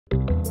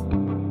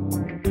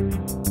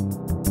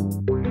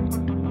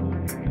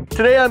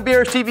Today on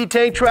BRStv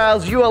Tank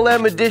Trials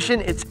ULM edition,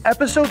 it's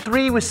episode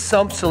 3 with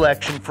sump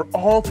selection for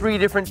all 3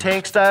 different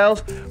tank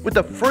styles with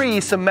a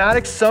free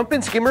somatic sump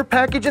and skimmer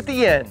package at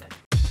the end.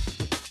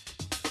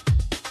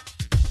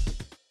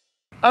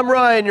 I'm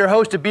Ryan, your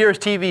host of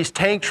BRStv's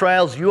Tank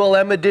Trials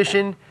ULM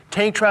edition.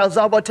 Tank Trials is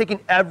all about taking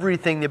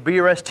everything the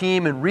BRS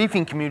team and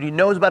reefing community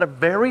knows about a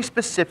very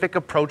specific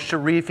approach to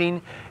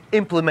reefing,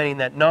 implementing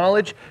that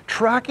knowledge,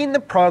 tracking the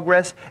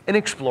progress, and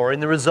exploring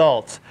the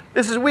results.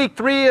 This is week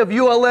 3 of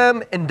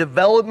ULM and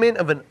development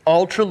of an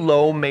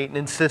ultra-low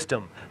maintenance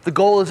system. The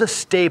goal is a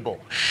stable,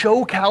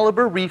 show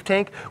caliber reef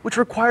tank which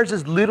requires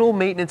as little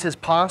maintenance as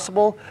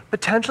possible,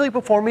 potentially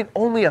performing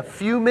only a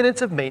few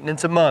minutes of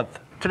maintenance a month.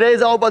 Today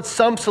is all about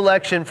sump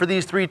selection for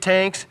these 3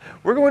 tanks.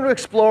 We're going to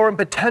explore and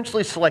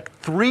potentially select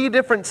 3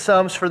 different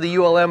sumps for the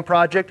ULM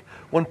project,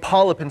 1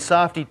 polyp and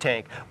softy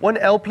tank, 1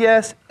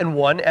 LPS, and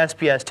 1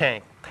 SPS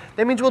tank.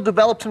 That means we'll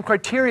develop some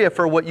criteria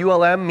for what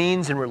ULM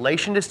means in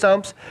relation to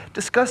sumps,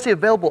 discuss the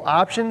available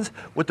options,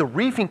 what the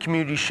reefing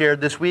community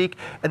shared this week,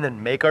 and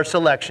then make our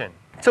selection.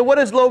 So what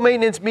does low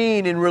maintenance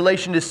mean in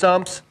relation to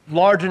sumps?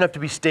 Large enough to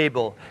be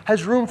stable,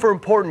 has room for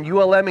important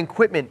ULM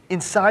equipment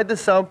inside the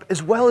sump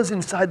as well as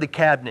inside the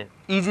cabinet.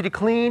 Easy to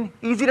clean,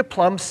 easy to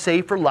plumb,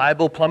 safe,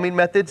 reliable plumbing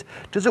methods.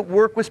 Does it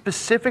work with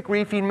specific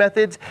reefing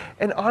methods?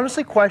 And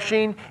honestly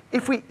questioning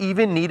if we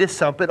even need a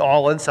sump at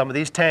all in some of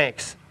these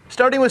tanks.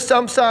 Starting with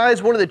sump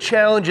size, one of the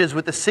challenges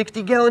with the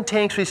 60-gallon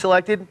tanks we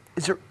selected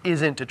is there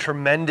isn't a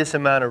tremendous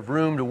amount of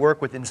room to work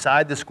with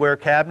inside the square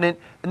cabinet,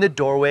 and the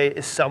doorway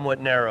is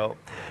somewhat narrow.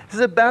 This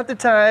is about the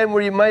time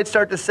where you might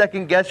start to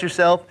second guess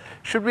yourself,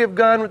 should we have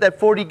gone with that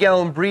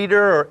 40-gallon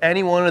breeder or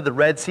any one of the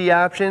Red Sea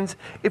options,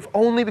 if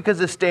only because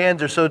the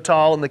stands are so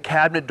tall and the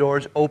cabinet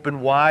doors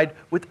open wide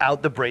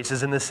without the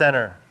braces in the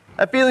center.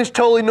 That feeling's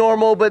totally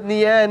normal, but in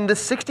the end, the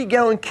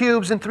 60-gallon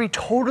cubes and 3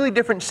 totally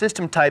different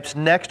system types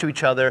next to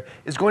each other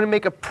is going to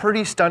make a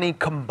pretty stunning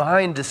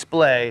combined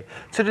display.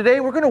 So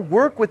today we're going to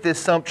work with this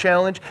sump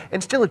challenge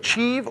and still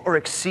achieve or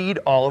exceed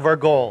all of our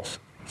goals.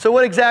 So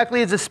what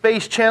exactly is a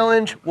space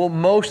challenge? Well,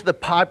 most of the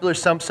popular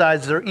sump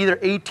sizes are either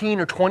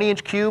 18 or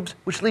 20-inch cubes,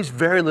 which leaves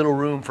very little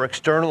room for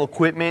external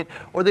equipment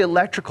or the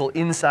electrical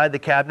inside the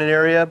cabinet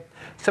area.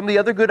 Some of the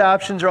other good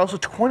options are also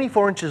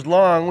 24 inches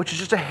long, which is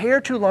just a hair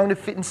too long to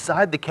fit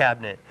inside the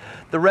cabinet.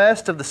 The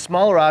rest of the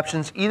smaller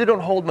options either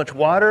don't hold much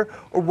water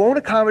or won't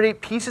accommodate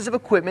pieces of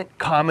equipment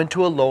common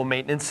to a low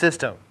maintenance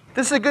system.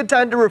 This is a good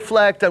time to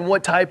reflect on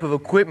what type of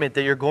equipment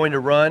that you're going to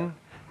run.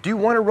 Do you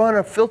want to run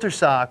a filter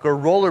sock or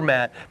roller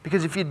mat?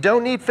 Because if you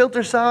don't need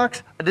filter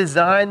socks, a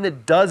design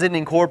that doesn't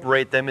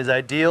incorporate them is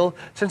ideal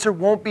since there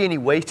won't be any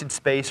wasted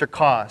space or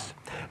cost.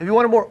 If you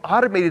want a more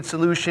automated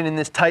solution in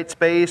this tight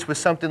space with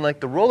something like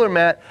the roller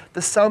mat,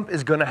 the sump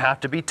is going to have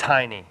to be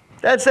tiny.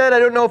 That said, I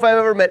don't know if I've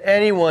ever met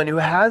anyone who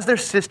has their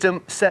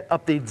system set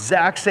up the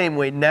exact same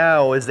way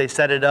now as they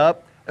set it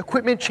up.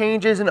 Equipment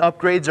changes and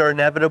upgrades are an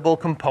inevitable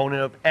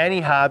component of any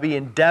hobby,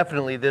 and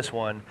definitely this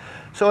one.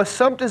 So a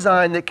sump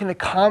design that can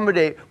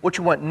accommodate what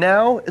you want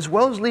now as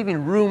well as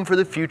leaving room for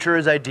the future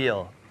is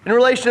ideal. In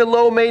relation to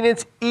low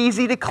maintenance,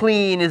 easy to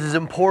clean is as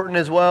important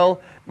as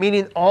well,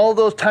 meaning all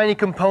those tiny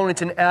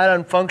components and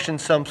add-on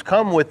functions sumps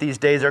come with these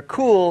days are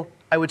cool.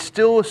 I would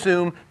still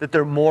assume that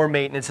they're more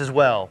maintenance as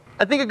well.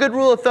 I think a good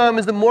rule of thumb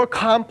is the more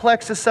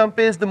complex the sump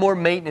is, the more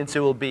maintenance it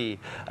will be.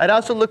 I'd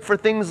also look for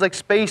things like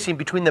spacing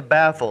between the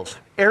baffles,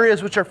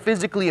 areas which are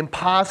physically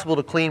impossible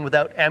to clean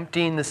without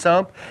emptying the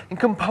sump, and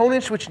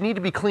components which need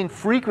to be cleaned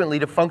frequently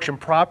to function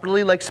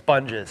properly like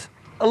sponges.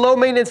 A low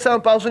maintenance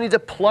sump also needs a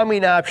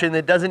plumbing option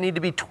that doesn't need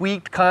to be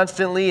tweaked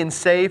constantly and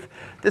safe.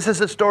 This has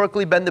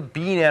historically been the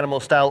bean animal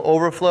style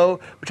overflow,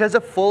 which has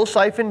a full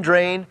siphon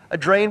drain, a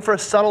drain for a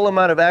subtle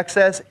amount of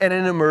excess, and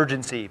an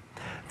emergency.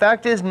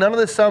 Fact is, none of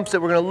the sumps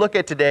that we're going to look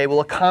at today will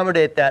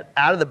accommodate that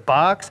out of the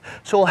box,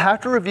 so we'll have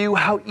to review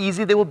how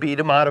easy they will be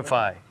to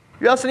modify.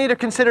 You also need to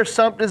consider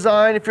sump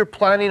design if you're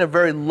planning a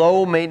very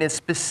low maintenance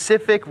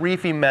specific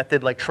reefing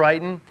method like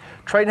Triton.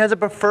 Triton has a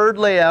preferred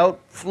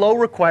layout, flow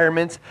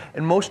requirements,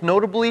 and most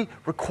notably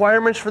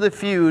requirements for the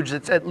fuge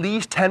that's at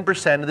least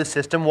 10% of the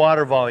system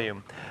water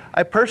volume.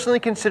 I personally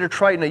consider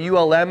Triton a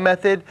ULM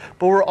method,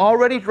 but we're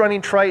already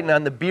running Triton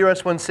on the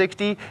BRS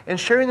 160 and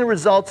sharing the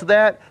results of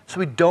that, so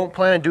we don't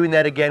plan on doing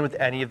that again with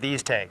any of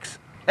these tanks.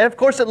 And of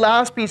course, the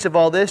last piece of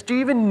all this, do you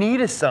even need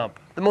a sump?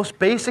 The most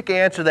basic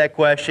answer to that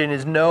question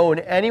is no,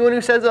 and anyone who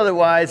says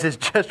otherwise is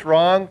just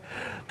wrong.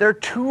 There are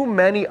too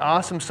many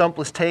awesome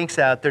sumpless tanks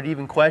out there to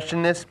even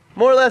question this.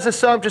 More or less, a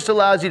sump just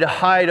allows you to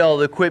hide all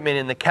the equipment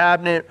in the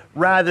cabinet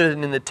rather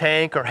than in the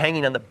tank or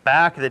hanging on the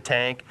back of the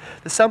tank.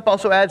 The sump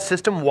also adds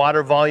system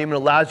water volume and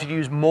allows you to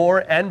use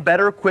more and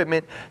better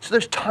equipment, so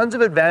there's tons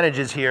of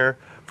advantages here.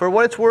 For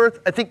what it's worth,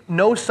 I think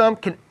no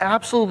sump can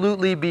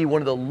absolutely be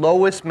one of the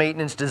lowest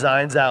maintenance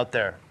designs out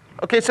there.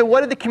 Okay, so what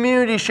did the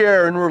community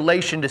share in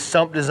relation to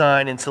sump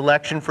design and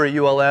selection for a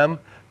ULM?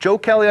 Joe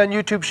Kelly on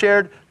YouTube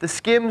shared, the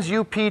Skims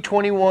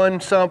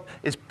UP21 sump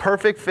is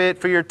perfect fit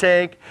for your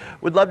tank.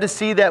 Would love to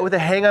see that with a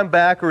hang-on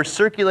back or a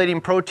circulating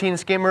protein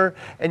skimmer,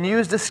 and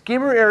use the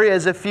skimmer area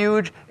as a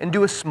fuge and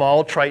do a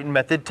small Triton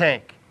method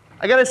tank.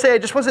 I gotta say, I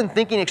just wasn't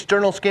thinking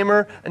external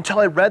skimmer until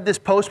I read this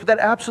post, but that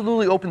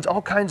absolutely opens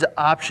all kinds of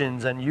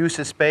options on use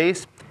of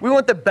space. We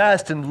want the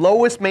best and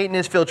lowest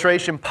maintenance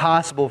filtration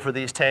possible for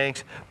these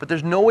tanks, but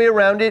there's no way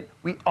around it.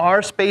 We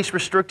are space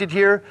restricted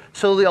here,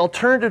 so the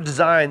alternative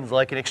designs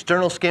like an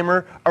external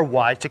skimmer are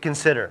wise to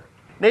consider.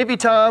 Navy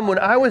Tom, when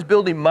I was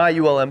building my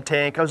ULM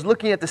tank, I was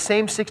looking at the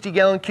same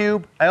 60-gallon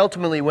cube. I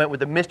ultimately went with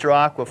the Mr.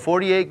 Aqua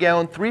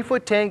 48-gallon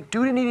 3-foot tank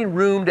due to needing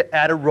room to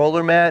add a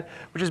roller mat,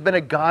 which has been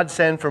a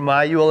godsend for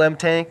my ULM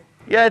tank.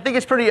 Yeah, I think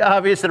it's pretty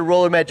obvious that a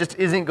roller mat just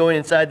isn't going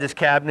inside this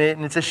cabinet,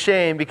 and it's a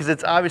shame because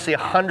it's obviously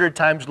 100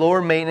 times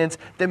lower maintenance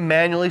than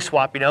manually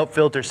swapping out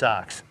filter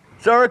socks.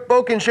 Zarek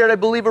Boken shared, I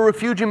believe a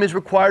refugium is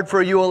required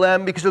for a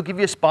ULM because it'll give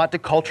you a spot to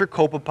culture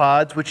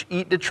copepods, which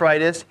eat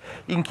detritus.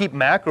 You can keep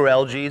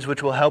macroalgae,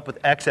 which will help with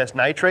excess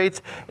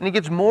nitrates, and it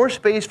gives more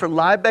space for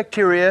live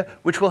bacteria,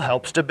 which will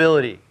help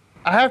stability.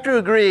 I have to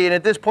agree, and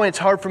at this point it's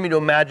hard for me to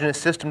imagine a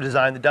system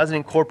design that doesn't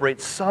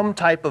incorporate some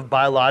type of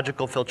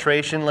biological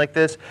filtration like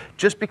this,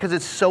 just because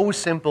it's so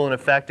simple and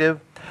effective.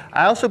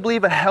 I also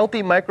believe a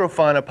healthy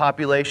microfauna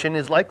population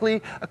is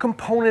likely a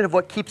component of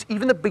what keeps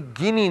even the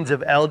beginnings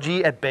of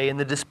algae at bay in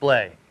the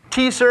display.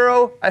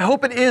 T-Suro, I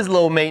hope it is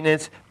low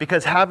maintenance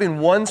because having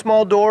one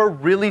small door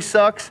really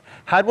sucks.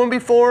 Had one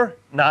before,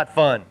 not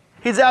fun.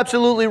 He's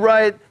absolutely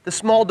right. The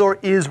small door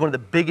is one of the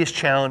biggest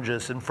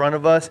challenges in front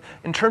of us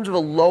in terms of a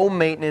low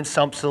maintenance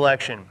sump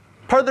selection.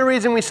 Part of the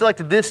reason we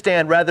selected this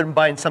stand rather than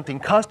buying something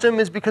custom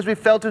is because we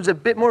felt it was a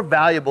bit more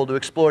valuable to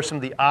explore some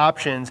of the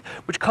options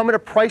which come at a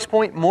price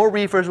point more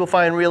reefers will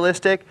find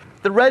realistic.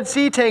 The Red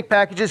Sea tank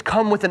packages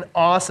come with an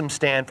awesome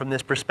stand from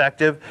this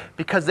perspective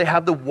because they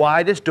have the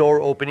widest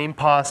door opening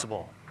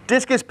possible.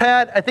 Discus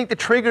Pat, I think the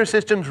trigger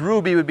system's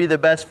Ruby would be the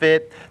best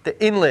fit.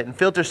 The inlet and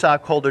filter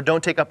sock holder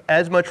don't take up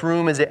as much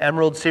room as the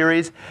Emerald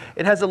series.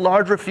 It has a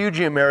large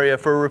refugium area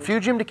for a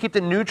refugium to keep the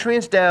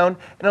nutrients down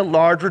and a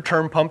large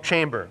return pump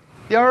chamber.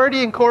 The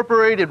already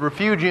incorporated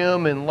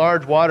refugium and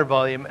large water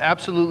volume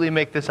absolutely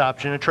make this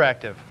option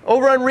attractive.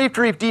 Over on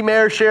Reef, D.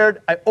 Mayer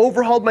shared, I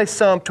overhauled my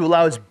sump to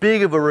allow as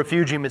big of a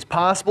refugium as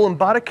possible and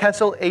bought a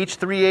Kessel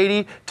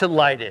H380 to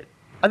light it.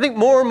 I think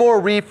more and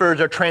more reefers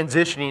are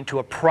transitioning to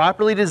a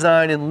properly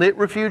designed and lit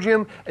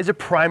refugium as a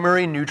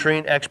primary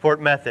nutrient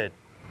export method.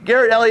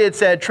 Garrett Elliott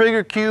said,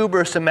 trigger cube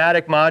or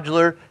somatic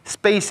modular,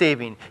 space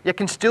saving, yet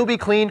can still be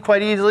cleaned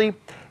quite easily.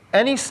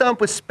 Any sump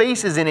with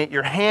spaces in it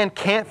your hand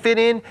can't fit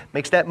in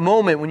makes that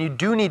moment when you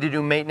do need to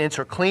do maintenance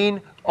or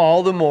clean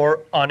all the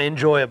more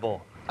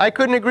unenjoyable. I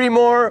couldn't agree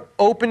more,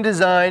 open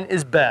design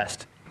is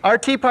best. Our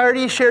Tea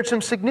Party shared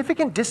some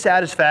significant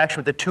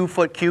dissatisfaction with the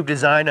 2-foot cube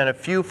design on a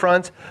few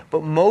fronts,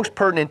 but most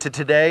pertinent to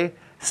today,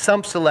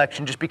 sump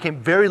selection just became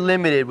very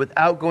limited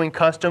without going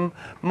custom.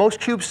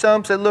 Most cube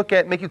sumps I look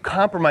at make you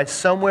compromise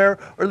somewhere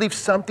or leave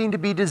something to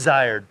be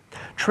desired.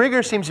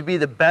 Trigger seems to be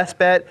the best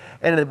bet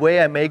and the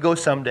way I may go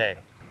someday.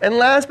 And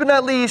last but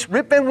not least,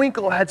 Rip Van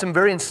Winkle had some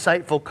very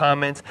insightful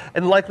comments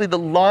and likely the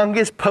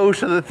longest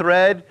post of the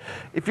thread.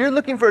 If you're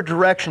looking for a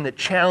direction that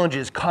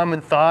challenges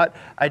common thought,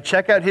 I'd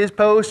check out his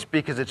post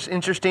because it's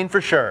interesting for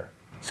sure.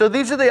 So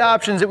these are the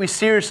options that we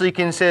seriously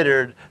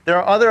considered. There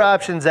are other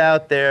options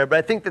out there, but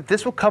I think that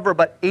this will cover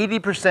about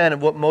 80%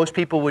 of what most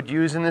people would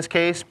use in this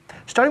case.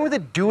 Starting with a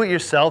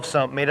do-it-yourself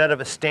sump made out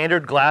of a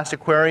standard glass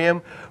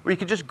aquarium where you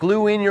can just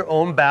glue in your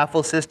own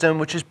baffle system,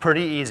 which is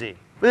pretty easy.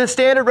 With a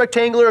standard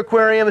rectangular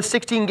aquarium, a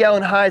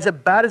 16-gallon high is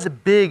about as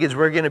big as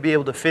we're going to be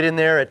able to fit in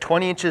there at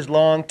 20 inches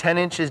long, 10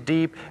 inches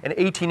deep, and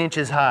 18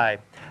 inches high.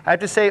 I have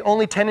to say,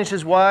 only 10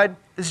 inches wide,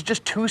 this is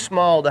just too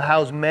small to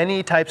house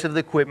many types of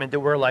equipment that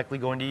we're likely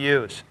going to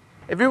use.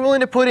 If you're willing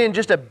to put in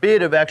just a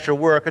bit of extra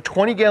work, a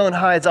 20-gallon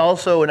high is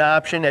also an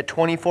option at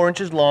 24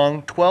 inches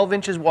long, 12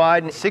 inches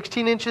wide, and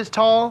 16 inches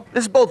tall.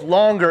 This is both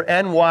longer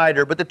and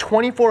wider, but the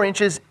 24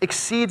 inches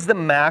exceeds the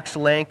max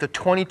length of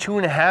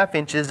 22.5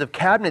 inches of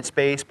cabinet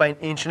space by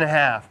 1.5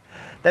 inches.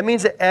 That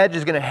means the edge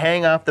is going to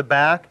hang off the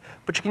back,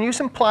 but you can use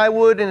some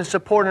plywood and a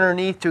support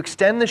underneath to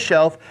extend the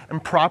shelf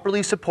and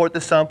properly support the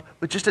sump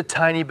with just a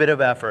tiny bit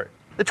of effort.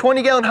 The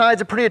 20-gallon high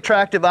is a pretty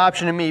attractive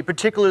option to me,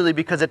 particularly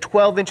because at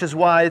 12 inches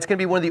wide, it's going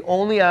to be one of the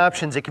only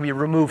options that can be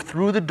removed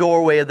through the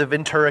doorway of the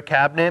Ventura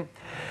cabinet,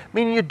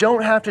 meaning you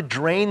don't have to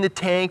drain the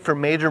tank for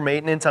major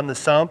maintenance on the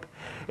sump.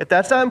 If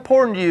that's not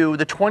important to you,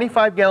 the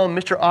 25-gallon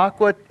Mr.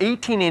 Aqua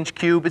 18-inch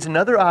cube is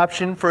another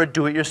option for a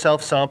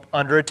do-it-yourself sump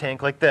under a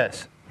tank like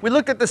this. We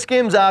looked at the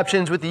Skims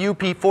options with the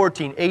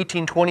UP14,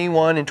 18,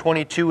 21, and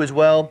 22 as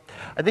well.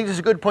 I think this is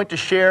a good point to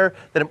share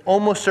that I'm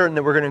almost certain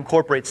that we're going to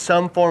incorporate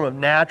some form of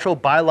natural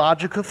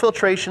biological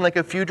filtration like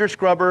a fuge or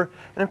scrubber,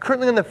 and I'm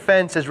currently on the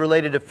fence as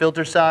related to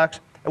filter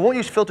socks. I won't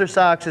use filter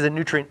socks as a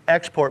nutrient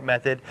export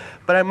method,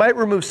 but I might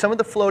remove some of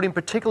the floating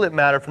particulate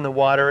matter from the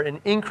water and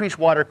increase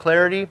water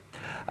clarity.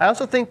 I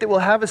also think that we'll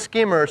have a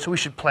skimmer, so we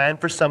should plan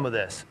for some of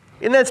this.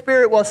 In that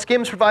spirit, while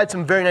skims provide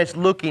some very nice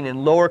looking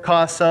and lower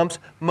cost sumps,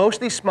 most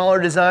of these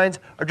smaller designs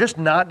are just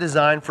not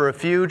designed for a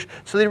fuge,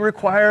 so they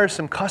require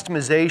some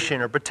customization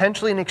or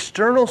potentially an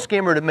external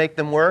skimmer to make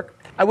them work.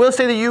 I will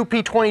say the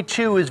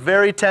UP22 is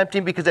very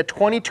tempting because at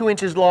 22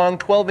 inches long,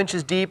 12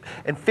 inches deep,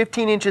 and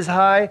 15 inches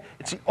high,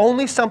 it's the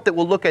only sump that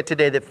we'll look at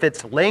today that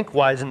fits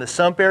lengthwise in the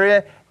sump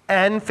area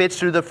and fits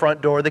through the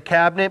front door of the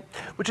cabinet,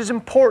 which is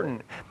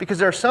important because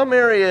there are some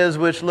areas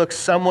which look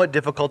somewhat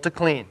difficult to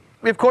clean.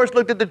 We of course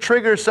looked at the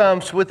trigger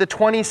sumps with the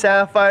 20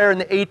 sapphire and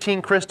the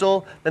 18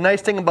 crystal. The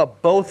nice thing about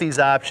both these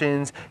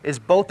options is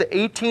both the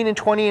 18 and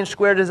 20 inch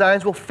square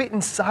designs will fit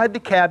inside the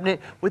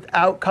cabinet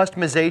without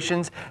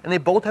customizations, and they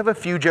both have a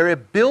fuge area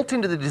built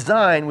into the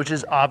design, which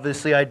is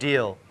obviously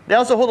ideal. They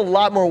also hold a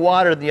lot more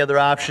water than the other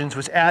options,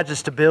 which adds to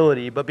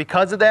stability, but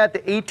because of that,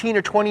 the 18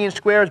 or 20 inch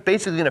square is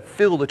basically going to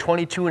fill the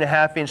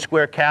 22.5 inch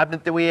square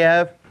cabinet that we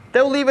have.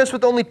 That will leave us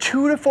with only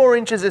 2 to 4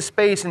 inches of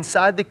space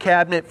inside the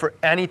cabinet for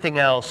anything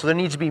else, so there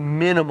needs to be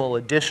minimal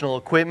additional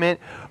equipment,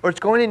 or it's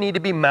going to need to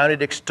be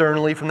mounted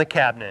externally from the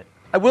cabinet.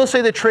 I will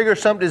say the trigger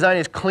sump design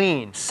is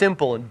clean,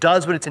 simple, and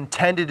does what it's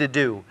intended to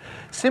do.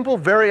 Simple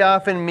very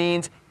often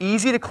means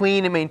easy to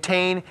clean and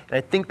maintain, and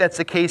I think that's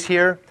the case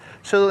here.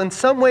 So in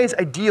some ways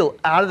ideal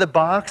out of the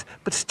box,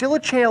 but still a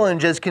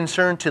challenge as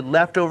concerned to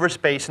leftover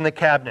space in the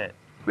cabinet.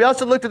 We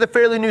also looked at the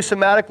fairly new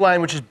Somatic line,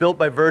 which is built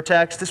by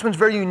Vertex. This one's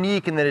very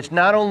unique in that it's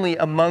not only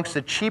amongst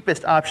the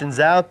cheapest options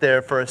out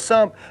there for a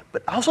sump,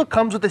 but also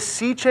comes with a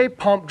C-shape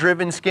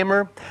pump-driven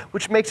skimmer,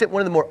 which makes it one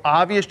of the more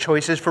obvious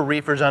choices for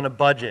reefers on a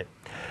budget.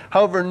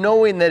 However,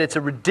 knowing that it's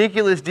a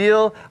ridiculous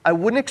deal, I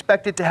wouldn't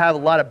expect it to have a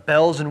lot of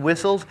bells and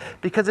whistles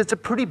because it's a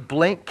pretty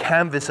blank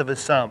canvas of a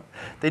sump.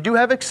 They do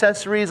have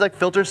accessories like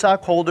filter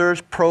sock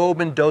holders,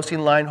 probe and dosing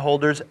line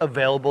holders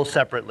available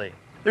separately.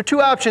 There are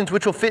two options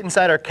which will fit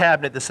inside our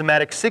cabinet, the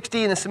Somatic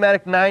 60 and the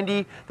Somatic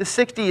 90. The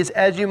 60 is,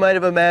 as you might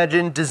have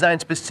imagined,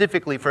 designed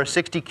specifically for a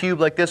 60 cube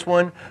like this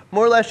one,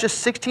 more or less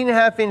just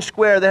 16.5 inch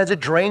square that has a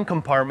drain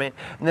compartment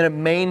and then a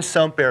main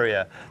sump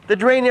area. The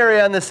drain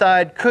area on the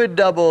side could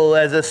double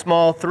as a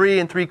small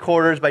 3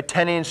 3/4 by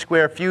 10 inch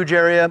square fuge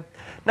area.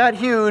 Not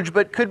huge,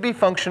 but could be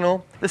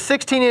functional. The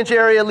 16 inch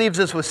area leaves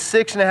us with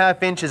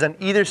 6.5 inches on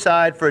either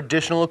side for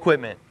additional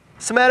equipment.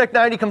 Somatic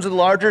 90 comes with a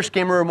larger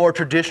skimmer, a more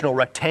traditional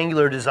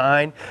rectangular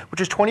design,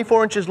 which is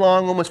 24 inches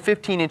long, almost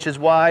 15 inches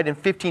wide, and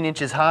 15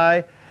 inches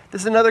high.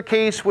 This is another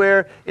case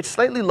where it's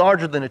slightly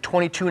larger than a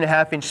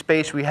 22.5 inch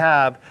space we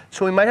have,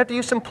 so we might have to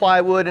use some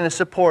plywood and a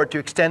support to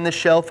extend the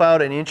shelf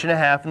out 1.5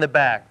 inches in the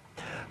back.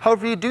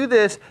 However, if you do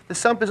this, the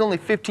sump is only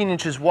 15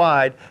 inches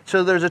wide,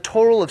 so there's a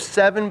total of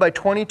 7 by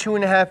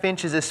 22.5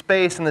 inches of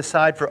space on the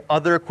side for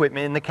other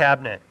equipment in the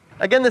cabinet.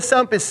 Again, the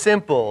sump is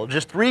simple,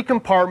 just 3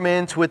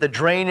 compartments with a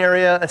drain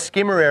area, a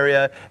skimmer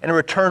area, and a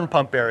return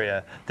pump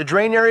area. The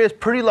drain area is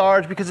pretty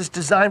large because it's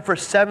designed for a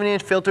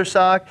 7-inch filter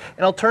sock,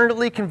 and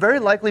alternatively can very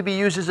likely be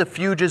used as a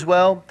fuge as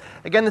well.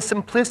 Again, the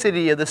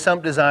simplicity of the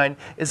sump design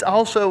is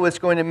also what's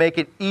going to make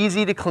it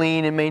easy to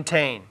clean and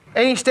maintain.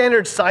 Any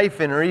standard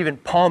siphon or even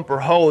pump or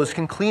hose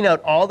can clean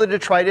out all the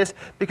detritus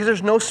because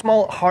there's no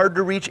small,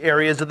 hard-to-reach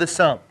areas of the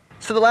sump.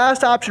 So the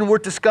last option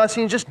worth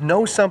discussing is just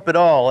no sump at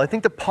all. I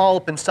think the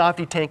polyp and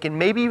softy tank and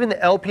maybe even the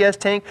LPS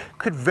tank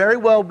could very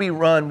well be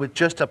run with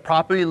just a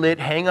properly lit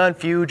hang-on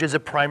fuge as a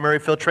primary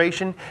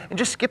filtration and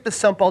just skip the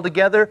sump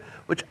altogether,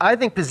 which I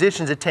think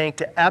positions a tank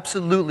to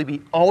absolutely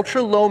be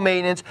ultra low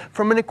maintenance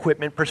from an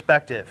equipment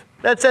perspective.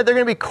 That said, there are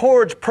going to be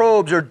cords,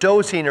 probes, or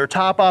dosing or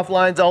top-off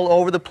lines all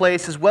over the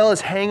place, as well as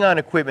hang-on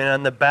equipment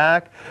on the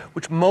back,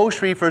 which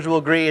most reefers will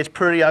agree is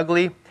pretty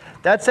ugly.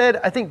 That said,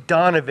 I think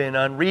Donovan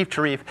on Reef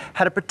to Reef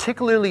had a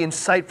particularly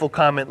insightful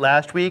comment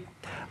last week.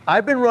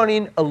 I've been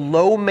running a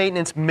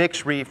low-maintenance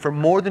mixed reef for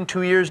more than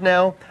 2 years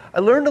now.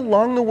 I learned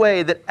along the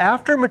way that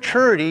after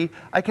maturity,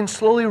 I can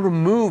slowly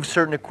remove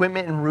certain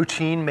equipment and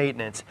routine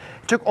maintenance.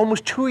 It took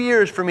almost 2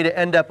 years for me to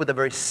end up with a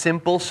very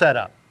simple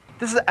setup.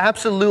 This is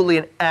absolutely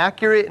an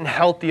accurate and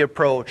healthy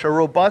approach. A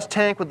robust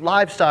tank with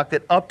livestock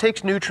that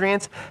uptakes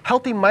nutrients,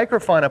 healthy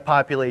microfauna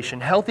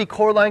population, healthy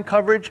core line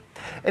coverage,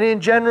 and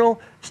in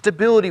general,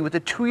 stability with a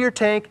 2-year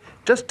tank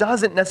just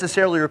doesn't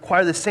necessarily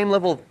require the same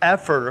level of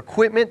effort or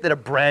equipment that a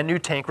brand new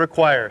tank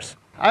requires.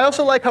 I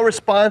also like how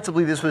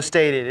responsibly this was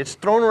stated. It's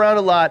thrown around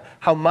a lot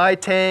how my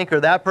tank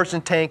or that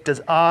person's tank does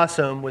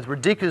awesome with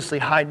ridiculously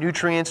high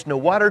nutrients, no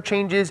water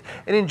changes,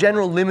 and in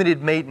general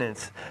limited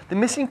maintenance. The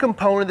missing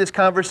component of this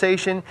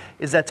conversation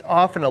is that's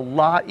often a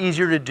lot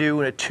easier to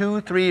do in a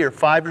 2, 3, or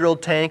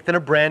 5-year-old tank than a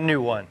brand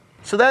new one.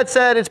 So that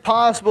said, it's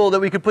possible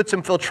that we could put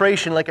some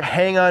filtration like a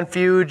hang-on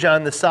fuge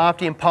on the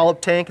softy and polyp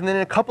tank, and then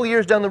in a couple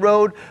years down the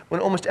road, when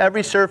almost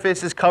every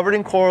surface is covered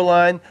in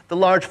coralline, the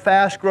large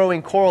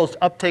fast-growing corals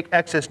uptake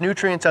excess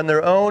nutrients on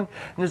their own,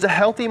 and there's a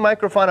healthy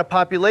microfauna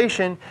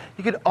population,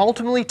 you could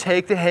ultimately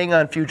take the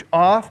hang-on fuge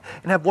off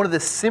and have one of the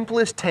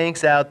simplest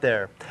tanks out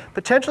there,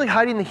 potentially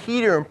hiding the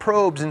heater and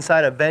probes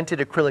inside a vented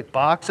acrylic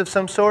box of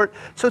some sort,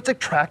 so it's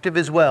attractive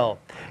as well.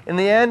 In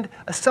the end,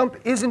 a sump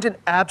isn't an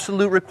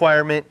absolute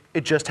requirement,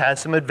 it just has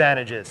some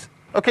advantages.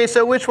 Okay,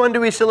 so which one do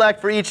we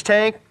select for each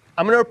tank?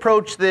 I'm going to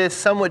approach this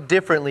somewhat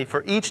differently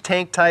for each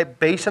tank type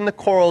based on the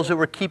corals that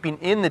we're keeping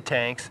in the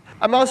tanks.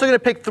 I'm also going to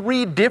pick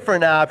 3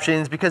 different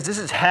options because this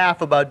is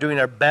half about doing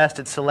our best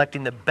at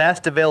selecting the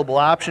best available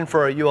option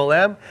for our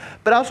ULM,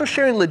 but also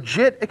sharing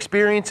legit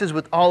experiences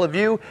with all of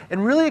you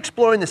and really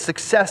exploring the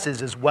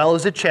successes as well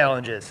as the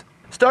challenges.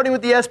 Starting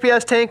with the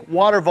SPS tank,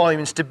 water volume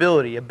and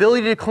stability,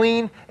 ability to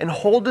clean, and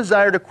hold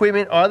desired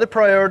equipment are the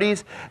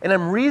priorities, and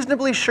I'm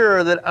reasonably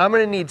sure that I'm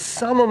going to need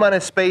some amount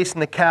of space in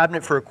the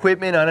cabinet for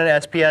equipment on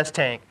an SPS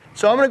tank.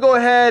 So I'm going to go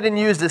ahead and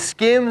use the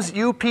Skims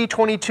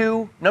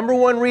UP22. Number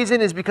one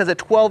reason is because at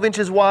 12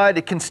 inches wide,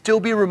 it can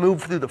still be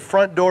removed through the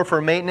front door for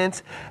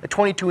maintenance. At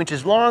 22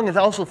 inches long, it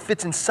also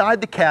fits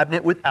inside the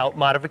cabinet without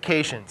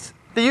modifications.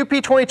 The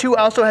UP22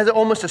 also has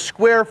almost a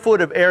square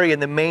foot of area in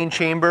the main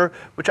chamber,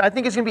 which I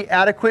think is going to be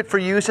adequate for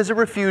use as a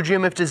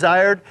refugium if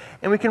desired,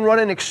 and we can run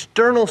an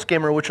external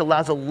skimmer which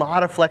allows a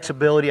lot of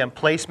flexibility on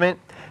placement.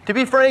 To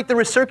be frank, the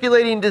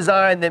recirculating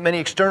design that many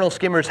external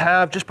skimmers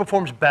have just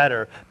performs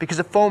better because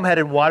the foam head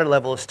and water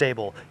level is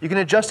stable. You can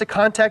adjust the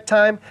contact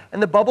time,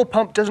 and the bubble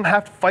pump doesn't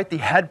have to fight the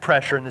head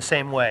pressure in the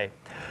same way.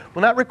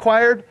 While not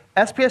required,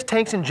 SPS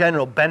tanks in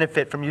general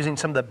benefit from using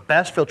some of the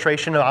best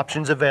filtration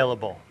options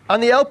available. On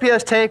the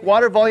LPS tank,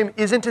 water volume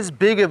isn't as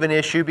big of an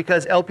issue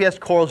because LPS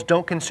corals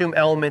don't consume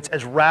elements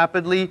as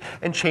rapidly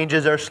and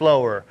changes are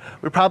slower.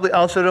 We probably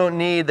also don't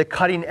need the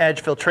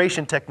cutting-edge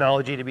filtration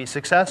technology to be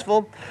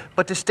successful,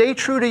 but to stay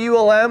true to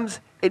ULMs,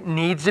 it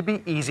needs to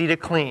be easy to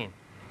clean.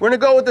 We're going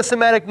to go with the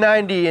Somatic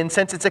 90, and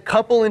since it's a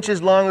couple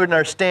inches longer than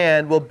our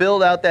stand, we'll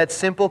build out that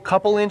simple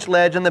couple-inch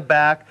ledge on the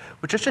back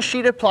with just a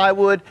sheet of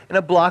plywood and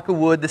a block of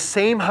wood the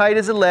same height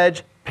as the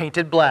ledge,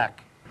 painted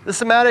black. The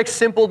Somatic's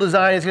simple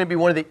design is going to be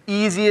one of the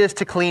easiest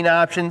to clean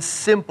options,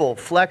 simple,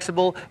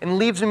 flexible, and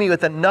leaves me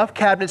with enough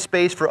cabinet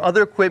space for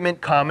other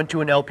equipment common to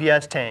an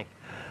LPS tank.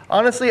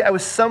 Honestly, I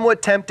was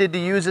somewhat tempted to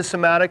use the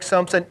Somatic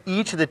sumps on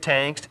each of the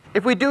tanks.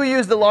 If we do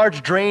use the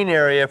large drain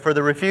area for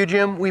the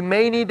refugium, we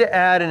may need to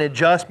add an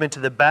adjustment to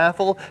the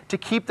baffle to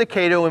keep the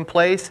Kato in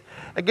place.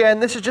 Again,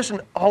 this is just an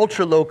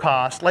ultra low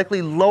cost,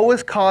 likely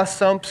lowest cost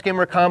sump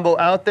skimmer combo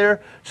out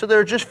there, so there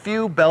are just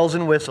few bells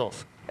and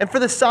whistles. And for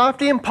the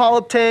Softy and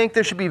Polyp tank,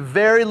 there should be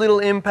very little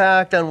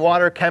impact on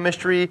water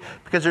chemistry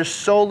because there's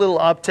so little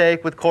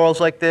uptake with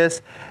corals like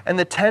this, and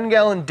the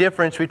 10-gallon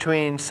difference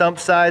between sump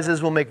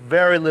sizes will make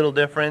very little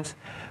difference.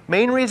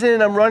 Main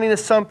reason I'm running a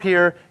sump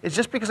here is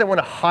just because I want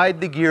to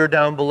hide the gear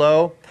down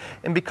below,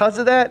 and because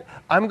of that,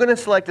 I'm going to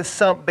select a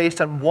sump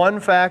based on one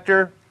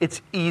factor: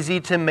 it's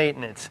easy to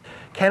maintenance.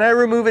 Can I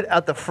remove it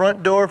out the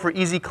front door for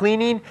easy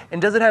cleaning?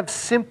 And does it have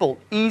simple,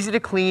 easy to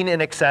clean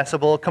and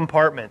accessible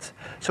compartments?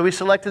 So we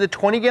selected the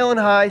 20-gallon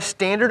high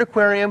standard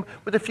aquarium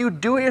with a few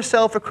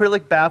do-it-yourself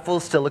acrylic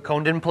baffles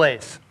siliconed in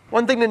place.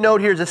 One thing to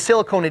note here is the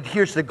silicone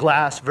adheres to the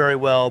glass very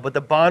well, but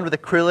the bond with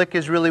acrylic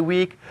is really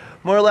weak.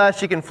 More or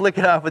less, you can flick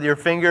it off with your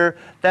finger.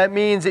 That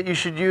means that you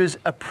should use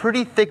a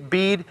pretty thick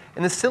bead,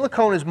 and the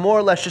silicone is more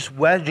or less just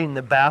wedging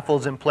the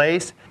baffles in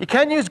place. You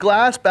can use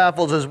glass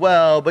baffles as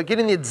well, but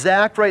getting the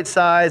exact right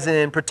size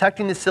and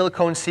protecting the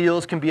silicone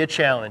seals can be a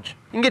challenge.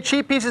 You can get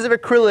cheap pieces of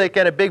acrylic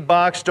at a big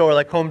box store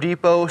like Home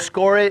Depot,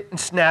 score it, and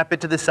snap it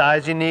to the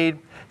size you need.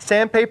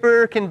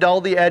 Sandpaper can dull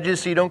the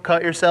edges so you don't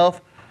cut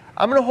yourself.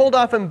 I'm going to hold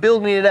off on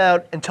building it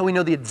out until we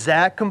know the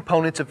exact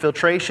components of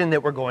filtration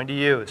that we're going to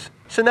use.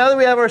 So now that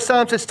we have our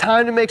sumps, it's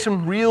time to make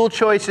some real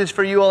choices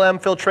for ULM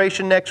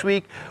filtration next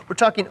week. We're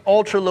talking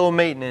ultra low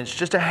maintenance,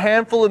 just a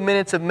handful of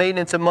minutes of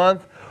maintenance a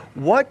month.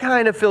 What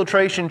kind of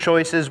filtration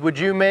choices would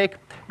you make?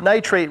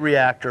 Nitrate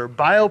reactor,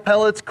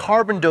 biopellets,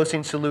 carbon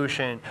dosing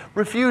solution,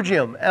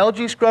 refugium,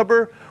 algae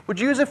scrubber. Would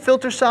you use a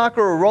filter sock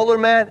or a roller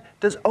mat?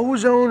 Does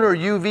ozone or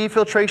UV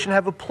filtration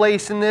have a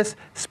place in this?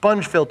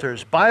 Sponge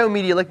filters,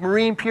 biomedia like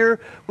marine pure.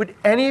 Would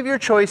any of your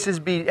choices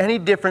be any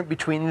different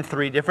between the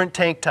 3 different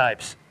tank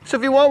types? So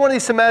if you want one of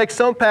these Somatic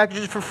sump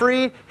packages for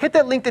free, hit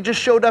that link that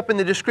just showed up in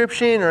the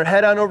description or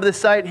head on over to the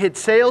site, hit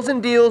sales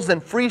and deals,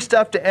 then free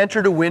stuff to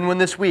enter to win one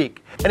this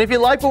week. And if you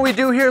like what we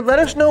do here, let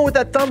us know with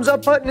that thumbs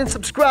up button and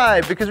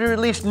subscribe because we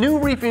release new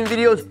reefing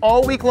videos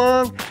all week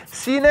long.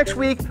 See you next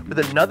week with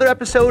another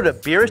episode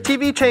of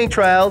BRStv Tank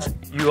Trials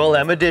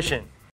ULM Edition.